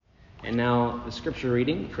And now the scripture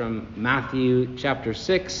reading from Matthew chapter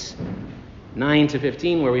 6, 9 to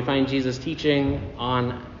 15, where we find Jesus teaching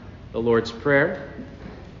on the Lord's Prayer.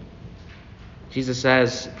 Jesus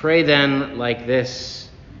says, "Pray then like this,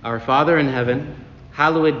 Our Father in heaven,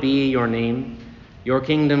 hallowed be your name. Your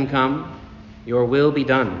kingdom come, your will be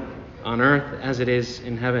done, on earth as it is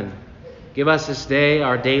in heaven. Give us this day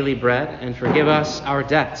our daily bread, and forgive us our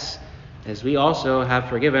debts, as we also have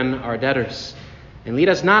forgiven our debtors. And lead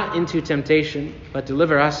us not into temptation, but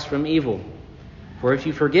deliver us from evil. For if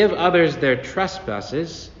you forgive others their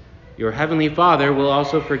trespasses, your heavenly Father will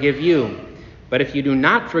also forgive you. But if you do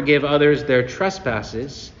not forgive others their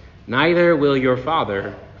trespasses, neither will your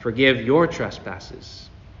Father forgive your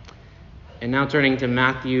trespasses." And now turning to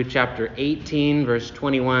Matthew chapter 18, verse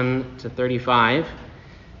 21 to 35,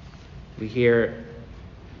 we hear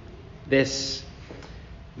this.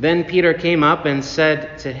 "Then Peter came up and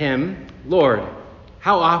said to him, 'Lord,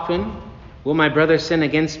 how often will my brother sin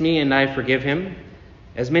against me and I forgive him?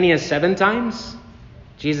 As many as 7 times?'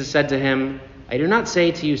 Jesus said to him, 'I do not say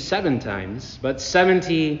to you 7 times, but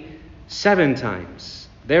 77 times.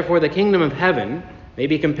 Therefore the kingdom of heaven may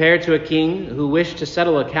be compared to a king who wished to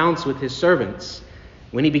settle accounts with his servants.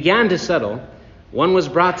 When he began to settle, one was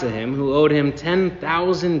brought to him who owed him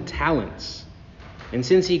 10,000 talents. And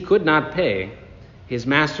since he could not pay, his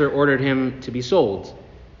master ordered him to be sold,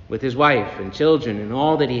 with his wife and children and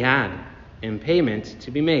all that he had, and payment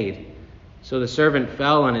to be made. So the servant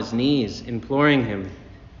fell on his knees, imploring him,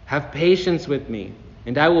 'Have patience with me,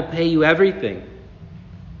 and I will pay you everything.'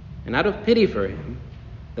 And out of pity for him,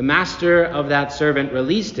 the master of that servant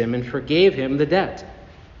released him and forgave him the debt.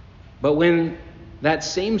 But when that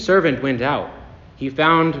same servant went out, he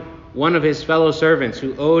found one of his fellow servants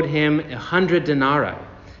who owed him 100 denarii.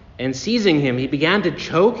 And seizing him, he began to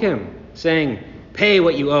choke him, saying, 'Pay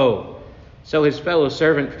what you owe.' So his fellow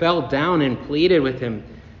servant fell down and pleaded with him,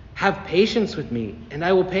 'Have patience with me, and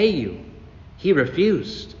I will pay you.' He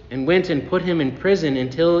refused, and went and put him in prison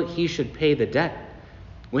until he should pay the debt.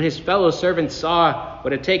 When his fellow servants saw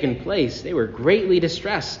what had taken place, they were greatly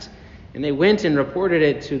distressed, and they went and reported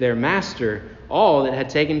it to their master, all that had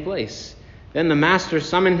taken place. Then the master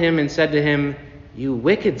summoned him and said to him, 'You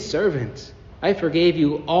wicked servant, I forgave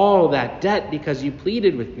you all that debt because you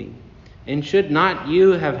pleaded with me. And should not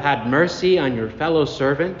you have had mercy on your fellow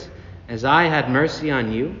servant, as I had mercy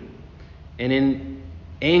on you?' And in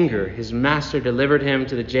anger his master delivered him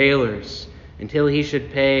to the jailers until he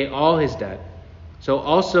should pay all his debt. So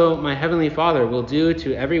also my heavenly Father will do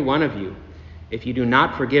to every one of you, if you do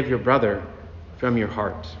not forgive your brother from your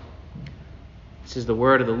heart." This is the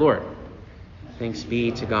word of the Lord. Thanks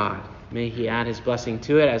be to God. May he add his blessing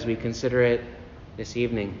to it as we consider it this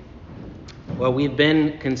evening. Well, we've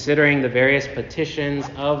been considering the various petitions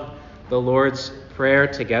of the Lord's Prayer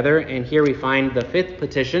together, and here we find the 5th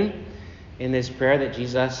petition in this prayer that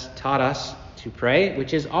Jesus taught us to pray,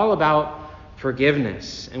 which is all about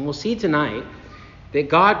forgiveness. And we'll see tonight that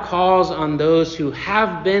God calls on those who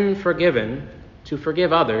have been forgiven to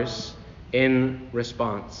forgive others in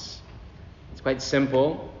response. It's quite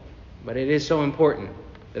simple, but it is so important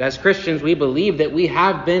that as Christians we believe that we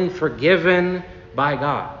have been forgiven by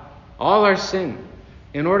God, all our sin,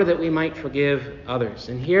 in order that we might forgive others.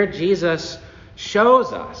 And here Jesus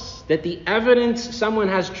shows us that the evidence someone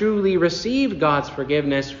has truly received God's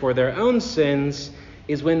forgiveness for their own sins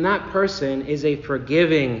is when that person is a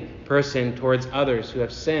forgiving person towards others who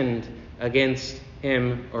have sinned against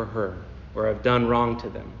him or her, or have done wrong to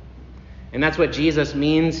them. And that's what Jesus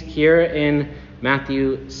means here in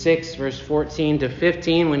Matthew 6, verse 14 to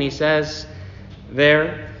 15, when he says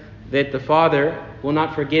there that the Father will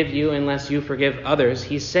not forgive you unless you forgive others.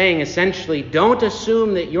 He's saying essentially, don't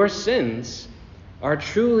assume that your sins are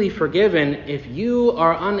truly forgiven if you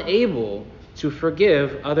are unable to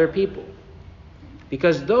forgive other people.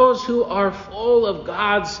 Because those who are full of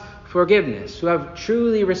God's forgiveness, who have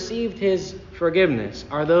truly received his forgiveness,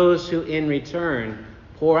 are those who in return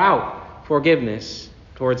pour out forgiveness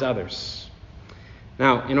towards others.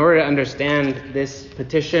 Now, in order to understand this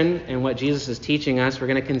petition and what Jesus is teaching us, we're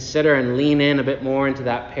going to consider and lean in a bit more into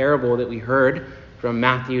that parable that we heard from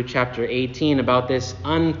Matthew chapter 18 about this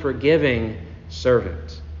unforgiving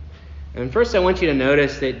servant. And first I want you to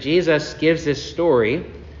notice that Jesus gives this story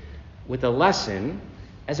with a lesson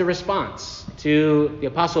as a response to the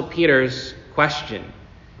Apostle Peter's question.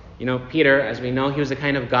 You know, Peter, as we know, he was the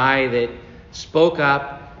kind of guy that spoke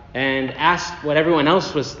up and asked what everyone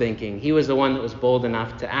else was thinking. He was the one that was bold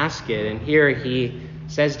enough to ask it. And here he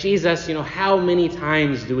says, Jesus, how many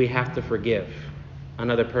times do we have to forgive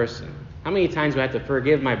another person? How many times do I have to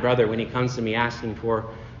forgive my brother when he comes to me asking for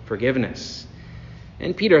forgiveness?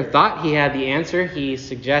 And Peter thought he had the answer. He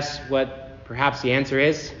suggests what perhaps the answer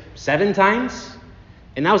is 7 times.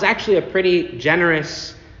 And that was actually a pretty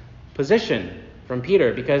generous position from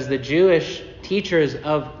Peter, because the Jewish teachers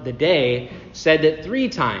of the day said that 3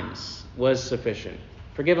 times was sufficient.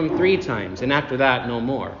 Forgive him 3 times, and after that, no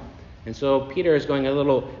more. And so Peter is going a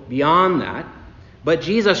little beyond that. But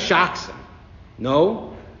Jesus shocks him.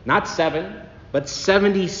 No, not 7, but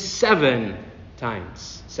 77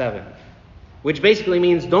 times 7. Which basically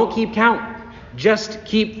means don't keep count. Just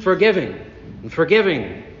keep forgiving and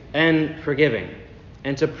forgiving and forgiving.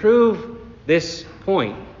 And to prove this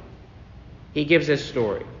point, he gives this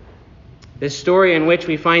story. This story in which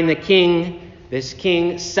we find this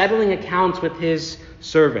king settling accounts with his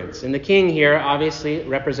servants. And the king here obviously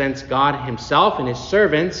represents God himself, and his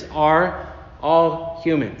servants are all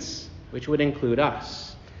humans, which would include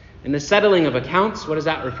us. And the settling of accounts, what does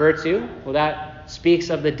that refer to? Well, that speaks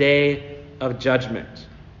of the day of judgment,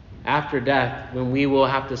 after death, when we will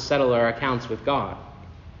have to settle our accounts with God.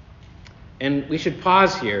 And we should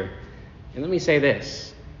pause here, and let me say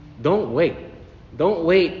this. Don't wait. Don't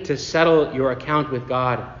wait to settle your account with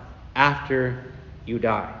God after you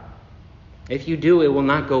die. If you do, it will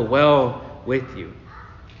not go well with you.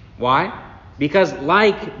 Why? Because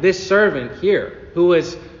like this servant here, who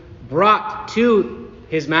was brought to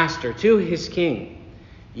his master, to his king,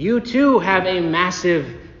 you too have a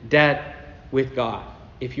massive debt with God,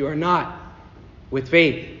 if you are not with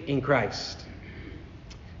faith in Christ.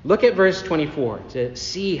 Look at verse 24 to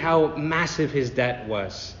see how massive his debt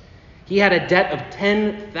was. He had a debt of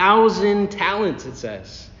 10,000 talents, it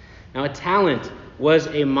says. Now, a talent was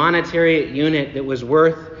a monetary unit that was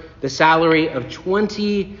worth the salary of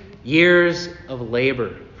 20 years of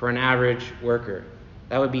labor for an average worker.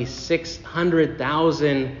 That would be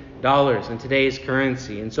 $600,000 in today's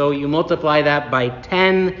currency. And so you multiply that by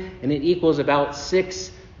 10, and it equals about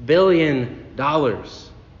 $6 billion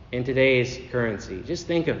in today's currency. Just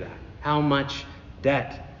think of that, how much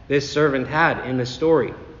debt this servant had in the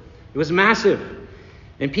story. It was massive.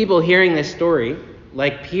 And people hearing this story,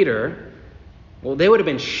 like Peter, well, they would have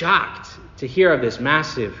been shocked to hear of this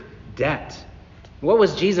massive debt. What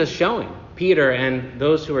was Jesus showing Peter and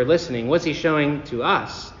those who are listening? What's he showing to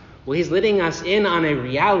us? Well, he's letting us in on a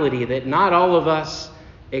reality that not all of us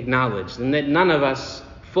acknowledge, and that none of us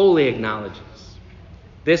fully acknowledges.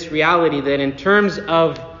 This reality that in terms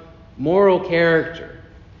of moral character,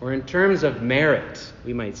 or in terms of merit,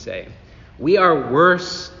 we might say, we are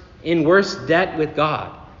in worse debt with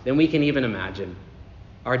God than we can even imagine.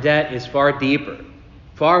 Our debt is far deeper,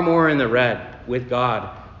 far more in the red with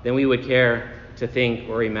God than we would care to think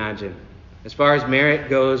or imagine. As far as merit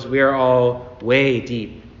goes, we are all way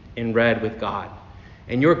deep in red with God.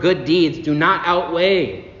 And your good deeds do not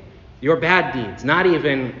outweigh your bad deeds, not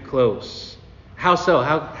even close. How so?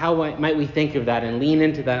 How might we think of that and lean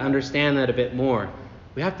into that, understand that a bit more?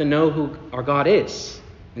 We have to know who our God is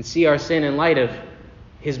and see our sin in light of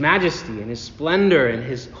his majesty and his splendor and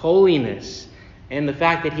his holiness, and the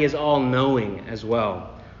fact that he is all-knowing as well.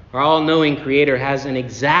 Our all-knowing Creator has an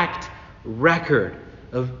exact record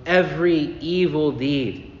of every evil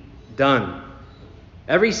deed done.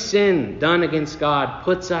 Every sin done against God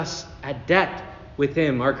puts us at debt with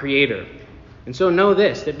him, our Creator. And so know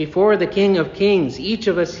this, that before the King of Kings, each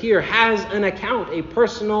of us here has an account, a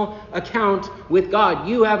personal account with God.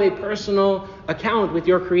 You have a personal account with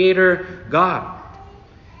your Creator, God.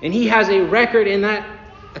 And he has a record in that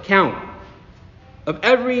account of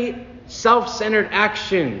every self-centered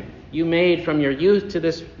action you made from your youth to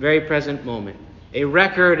this very present moment. A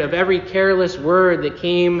record of every careless word that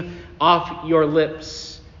came off your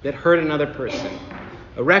lips that hurt another person.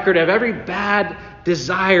 A record of every bad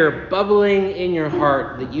desire bubbling in your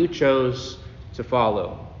heart that you chose to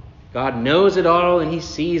follow. God knows it all and he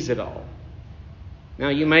sees it all. Now,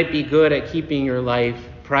 you might be good at keeping your life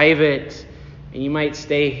private, and you might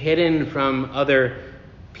stay hidden from other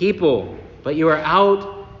people, but you are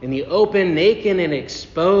out in the open, naked and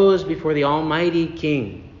exposed before the Almighty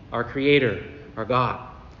King, our Creator, our God.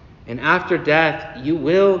 And after death, you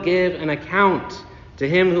will give an account to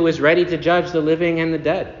him who is ready to judge the living and the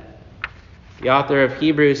dead. The author of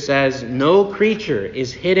Hebrews says, "No creature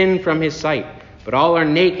is hidden from his sight, but all are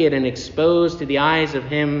naked and exposed to the eyes of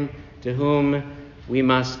him to whom we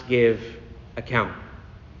must give account."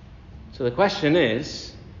 So the question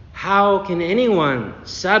is, how can anyone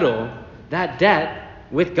settle that debt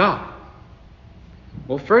with God?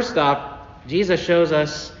 Well, first off, Jesus shows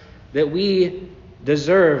us that we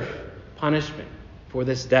deserve punishment for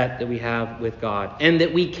this debt that we have with God, and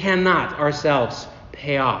that we cannot ourselves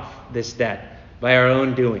pay off this debt by our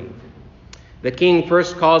own doing. The king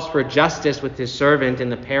first calls for justice with his servant in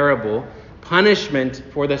the parable, punishment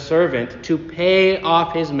for the servant to pay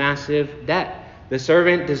off his massive debt. The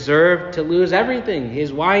servant deserved to lose everything,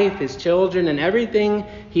 his wife, his children, and everything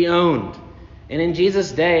he owned. And in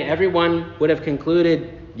Jesus' day, everyone would have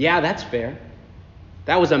concluded, yeah, that's fair.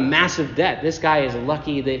 That was a massive debt. This guy is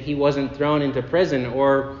lucky that he wasn't thrown into prison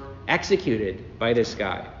or executed by this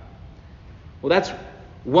guy. Well, that's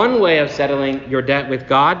one way of settling your debt with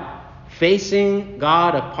God, facing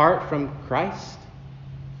God apart from Christ,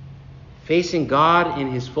 facing God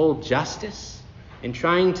in his full justice, and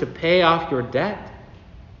trying to pay off your debt.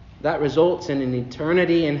 That results in an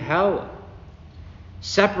eternity in hell,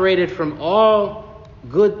 separated from all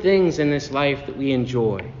good things in this life that we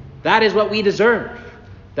enjoy. That is what we deserve.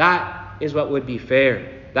 That is what would be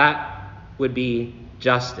fair. That would be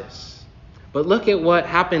justice. But look at what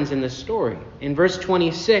happens in the story. In verse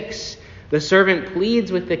 26, the servant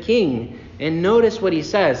pleads with the king. And notice what he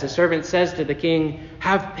says. The servant says to the king,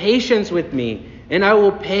 "Have patience with me, and I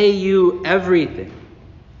will pay you everything."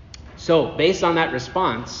 So, based on that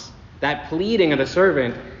response, that pleading of the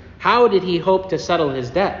servant, how did he hope to settle his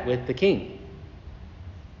debt with the king?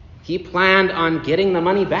 He planned on getting the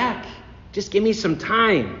money back. Just give me some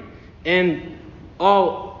time, and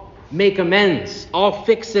I'll make amends. I'll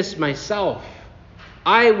fix this myself.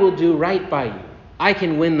 I will do right by you. I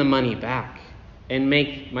can win the money back and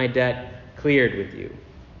make my debt cleared with you.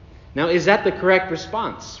 Now, is that the correct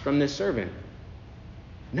response from this servant?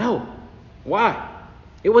 No. Why?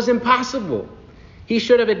 It was impossible. He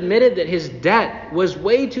should have admitted that his debt was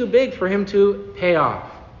way too big for him to pay off.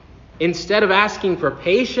 Instead of asking for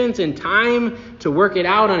patience and time to work it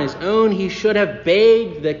out on his own, he should have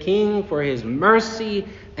begged the king for his mercy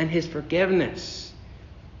and his forgiveness.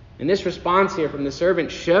 And this response here from the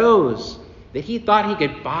servant shows that he thought he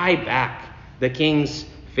could buy back the king's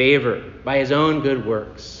favor by his own good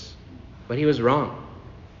works. But he was wrong.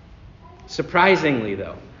 Surprisingly,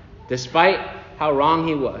 though, despite how wrong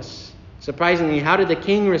he was, how did the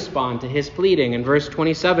king respond to his pleading? In verse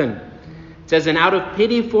 27, it says, "And out of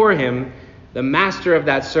pity for him, the master of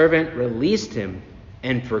that servant released him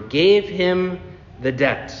and forgave him the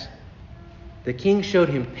debt." The king showed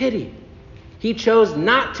him pity. He chose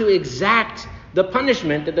not to exact the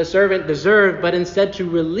punishment that the servant deserved, but instead to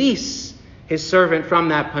release his servant from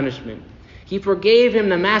that punishment. He forgave him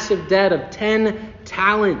the massive debt of 10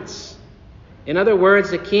 talents. In other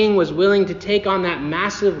words, the king was willing to take on that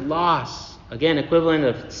massive loss, again, equivalent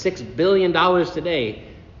of $6 billion today,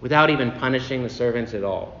 without even punishing the servants at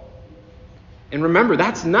all. And remember,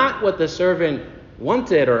 that's not what the servant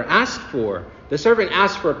wanted or asked for. The servant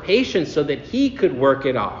asked for patience so that he could work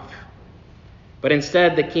it off. But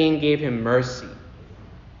instead, the king gave him mercy.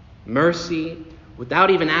 Mercy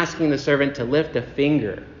without even asking the servant to lift a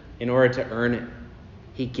finger in order to earn it.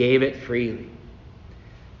 He gave it freely.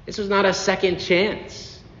 This was not a second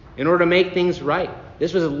chance in order to make things right.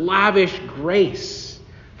 This was lavish grace,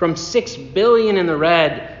 from $6 billion in the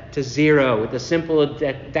red to zero, with the simple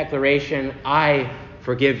declaration, "I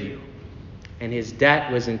forgive you." And his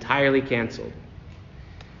debt was entirely canceled.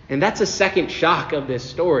 And that's a second shock of this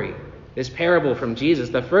story, this parable from Jesus.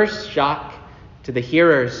 The first shock to the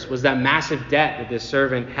hearers was that massive debt that this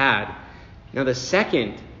servant had. Now the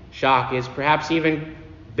second shock is perhaps even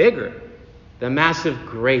bigger, the massive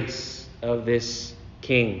grace of this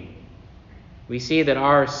king. We see that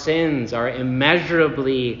our sins are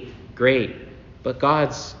immeasurably great, but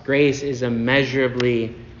God's grace is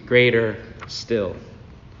immeasurably greater still.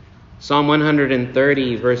 Psalm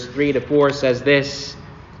 130, verse 3-4 says this,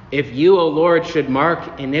 "If you, O Lord, should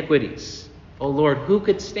mark iniquities, O Lord, who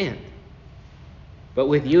could stand? But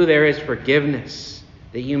with you there is forgiveness,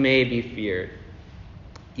 that you may be feared."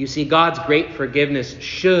 You see, God's great forgiveness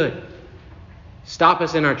should stop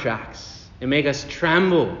us in our tracks and make us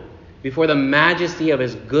tremble before the majesty of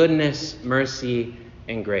his goodness, mercy,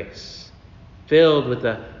 and grace, filled with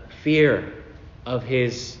the fear of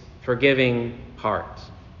his forgiving heart.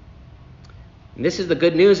 And this is the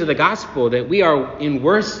good news of the gospel, that we are in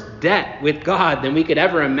worse debt with God than we could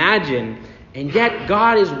ever imagine, and yet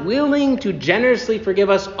God is willing to generously forgive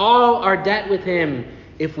us all our debt with him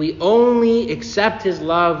if we only accept his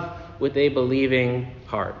love with a believing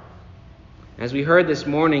heart. As we heard this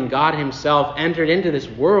morning, God himself entered into this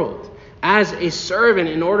world as a servant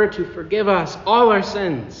in order to forgive us all our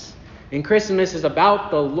sins. And Christmas is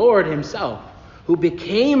about the Lord himself, who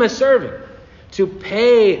became a servant to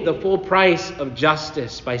pay the full price of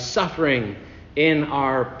justice by suffering in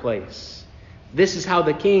our place. This is how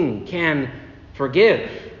the king can forgive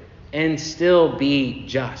and still be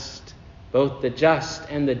just, both the just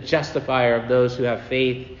and the justifier of those who have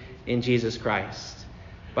faith in Jesus Christ.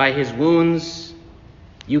 By his wounds,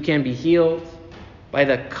 you can be healed. By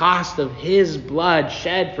the cost of his blood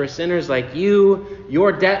shed for sinners like you,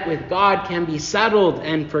 your debt with God can be settled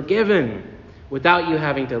and forgiven without you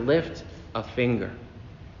having to lift a finger.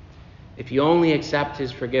 If you only accept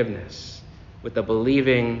his forgiveness with a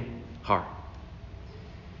believing heart.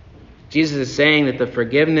 Jesus is saying that the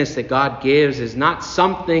forgiveness that God gives is not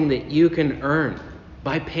something that you can earn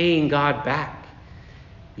by paying God back.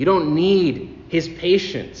 You don't need his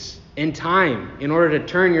patience and time in order to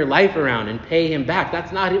turn your life around and pay him back.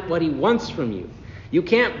 That's not what he wants from you. You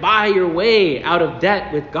can't buy your way out of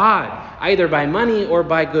debt with God, either by money or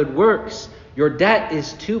by good works. Your debt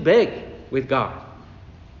is too big with God.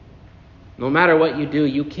 No matter what you do,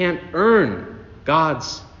 you can't earn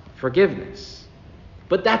God's forgiveness.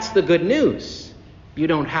 But that's the good news. You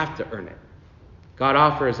don't have to earn it. God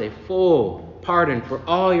offers a full pardon for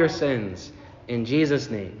all your sins in Jesus'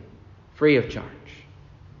 name, free of charge.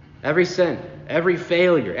 Every sin, every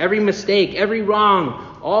failure, every mistake, every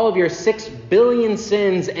wrong, all of your 6 billion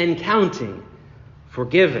sins and counting,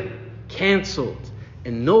 forgiven, canceled,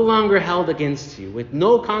 and no longer held against you, with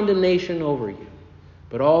no condemnation over you,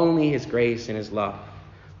 but only his grace and his love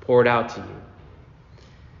poured out to you,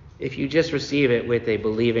 if you just receive it with a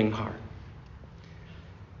believing heart.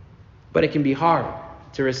 But it can be hard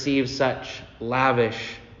to receive such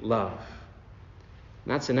lavish love.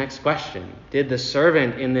 And that's the next question. Did the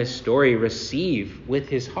servant in this story receive with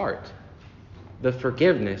his heart the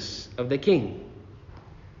forgiveness of the king?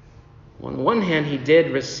 On the one hand, he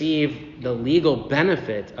did receive the legal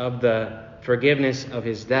benefit of the forgiveness of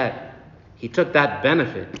his debt. He took that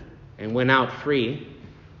benefit and went out free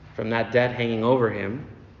from that debt hanging over him,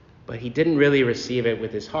 but he didn't really receive it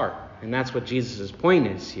with his heart. And that's what Jesus' point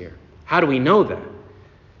is here. How do we know that?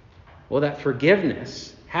 Well, that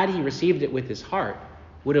forgiveness, had he received it with his heart,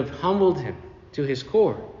 would have humbled him to his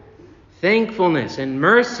core. Thankfulness and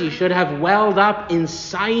mercy should have welled up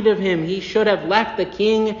inside of him. He should have left the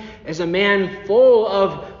king as a man full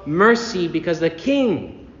of mercy because the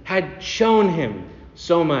king had shown him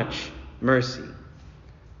so much mercy.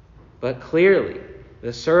 But clearly,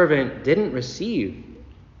 the servant didn't receive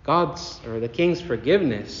the king's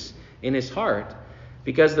forgiveness in his heart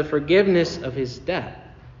because the forgiveness of his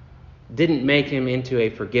debt didn't make him into a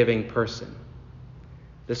forgiving person.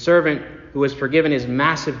 The servant who was forgiven his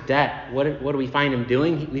massive debt, what do we find him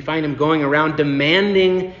doing? We find him going around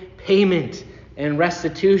demanding payment and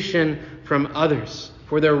restitution from others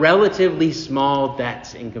for their relatively small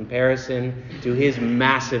debts in comparison to his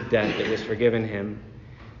massive debt that was forgiven him.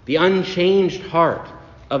 The unchanged heart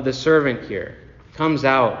of the servant here comes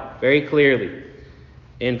out very clearly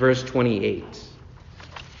in verse 28.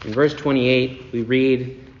 In verse 28, we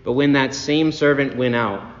read, "But when that same servant went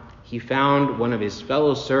out, he found one of his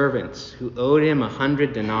fellow servants who owed him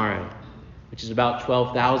 100 denarii, which is about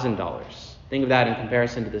 $12,000. Think of that in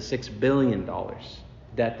comparison to the $6 billion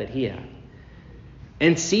debt that he had.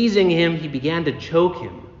 And seizing him, he began to choke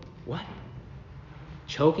him." What?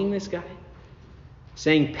 Choking this guy?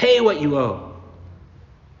 Saying, "Pay what you owe."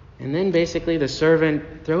 And then basically the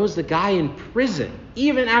servant throws the guy in prison,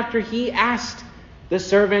 even after he asked the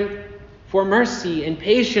servant for mercy and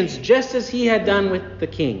patience, just as he had done with the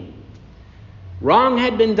king. Wrong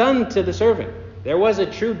had been done to the servant. There was a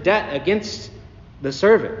true debt against the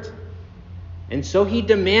servant. And so he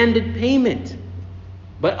demanded payment.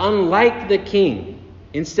 But unlike the king,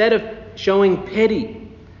 instead of showing pity,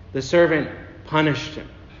 the servant punished him.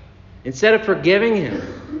 Instead of forgiving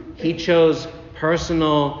him, he chose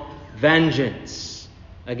personal vengeance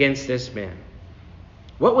against this man.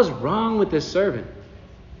 What was wrong with this servant?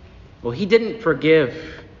 Well, he didn't forgive,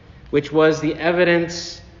 which was the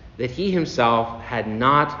evidence that he himself had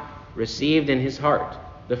not received in his heart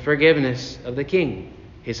the forgiveness of the king.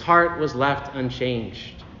 His heart was left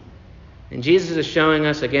unchanged. And Jesus is showing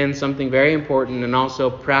us again something very important and also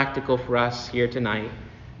practical for us here tonight,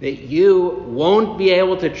 that you won't be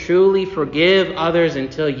able to truly forgive others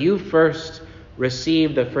until you first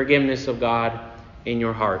receive the forgiveness of God in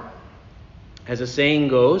your heart. As the saying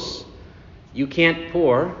goes, you can't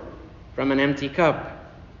pour from an empty cup.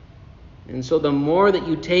 And so the more that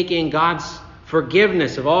you take in God's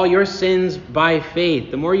forgiveness of all your sins by faith,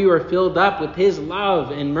 the more you are filled up with his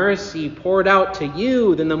love and mercy poured out to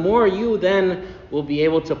you, then the more you then will be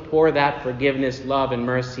able to pour that forgiveness, love, and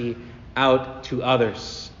mercy out to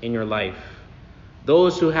others in your life.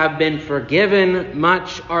 Those who have been forgiven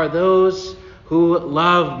much are those who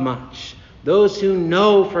love much. Those who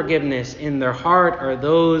know forgiveness in their heart are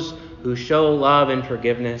those who show love and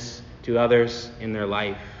forgiveness to others in their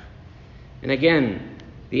life. And again,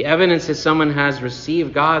 The evidence that someone has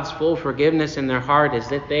received God's full forgiveness in their heart is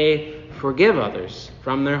that they forgive others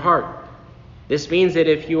from their heart. This means that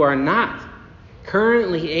if you are not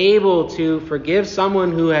currently able to forgive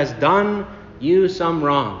someone who has done you some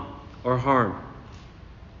wrong or harm,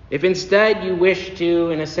 if instead you wish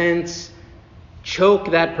to, in a sense,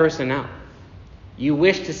 choke that person out, you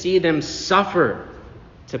wish to see them suffer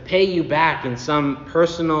to pay you back in some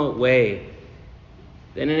personal way,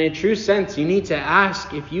 then in a true sense you need to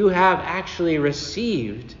ask if you have actually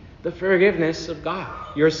received the forgiveness of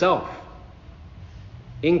God yourself.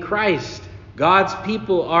 In Christ, God's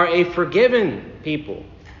people are a forgiven people,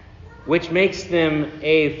 which makes them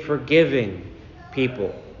a forgiving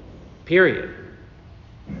people. Period.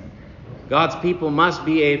 God's people must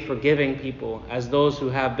be a forgiving people, as those who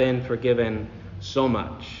have been forgiven so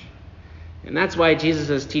much. And that's why Jesus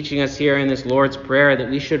is teaching us here in this Lord's Prayer that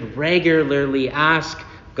we should regularly ask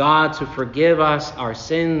God to forgive us our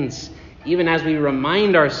sins, even as we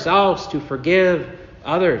remind ourselves to forgive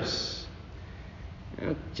others.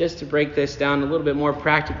 Now, just to break this down a little bit more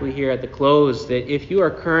practically here at the close, that if you are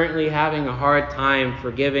currently having a hard time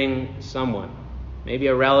forgiving someone, maybe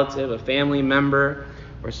a relative, a family member,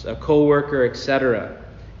 or a co-worker, etc.,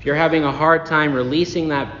 if you're having a hard time releasing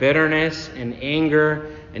that bitterness and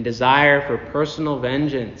anger and desire for personal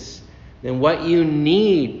vengeance, then what you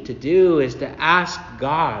need to do is to ask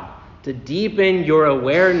God to deepen your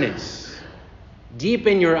awareness,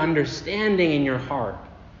 deepen your understanding in your heart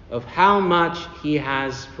of how much He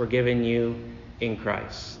has forgiven you in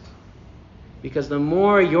Christ. Because the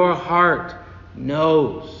more your heart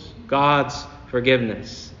knows God's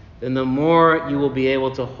forgiveness, then the more you will be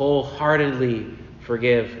able to wholeheartedly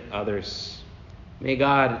forgive others. May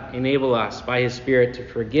God enable us by His Spirit to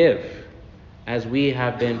forgive as we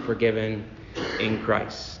have been forgiven in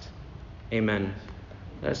Christ. Amen.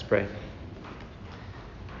 Let us pray.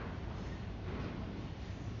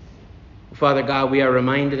 Father God, we are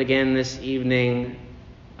reminded again this evening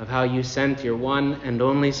of how you sent your one and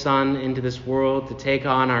only Son into this world to take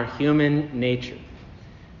on our human nature.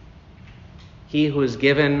 He who is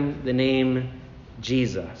given the name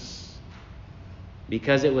Jesus,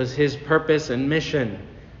 because it was His purpose and mission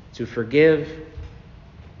to forgive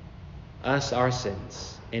us our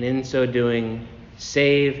sins, and in so doing,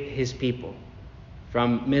 save His people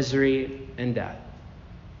from misery and death.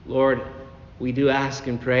 Lord, we do ask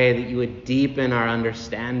and pray that you would deepen our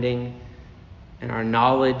understanding and our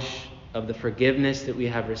knowledge of the forgiveness that we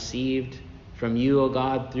have received from you, O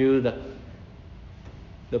God, through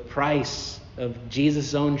the price of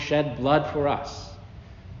Jesus' own shed blood for us.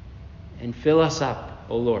 And fill us up,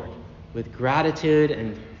 O Lord, with gratitude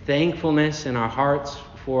and thankfulness in our hearts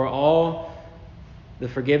for all the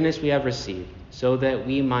forgiveness we have received, so that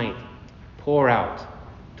we might pour out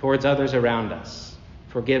towards others around us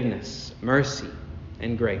forgiveness, mercy,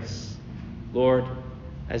 and grace. Lord,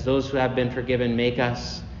 as those who have been forgiven, make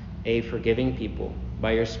us a forgiving people.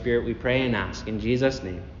 By your Spirit we pray and ask. In Jesus'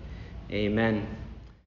 name, amen.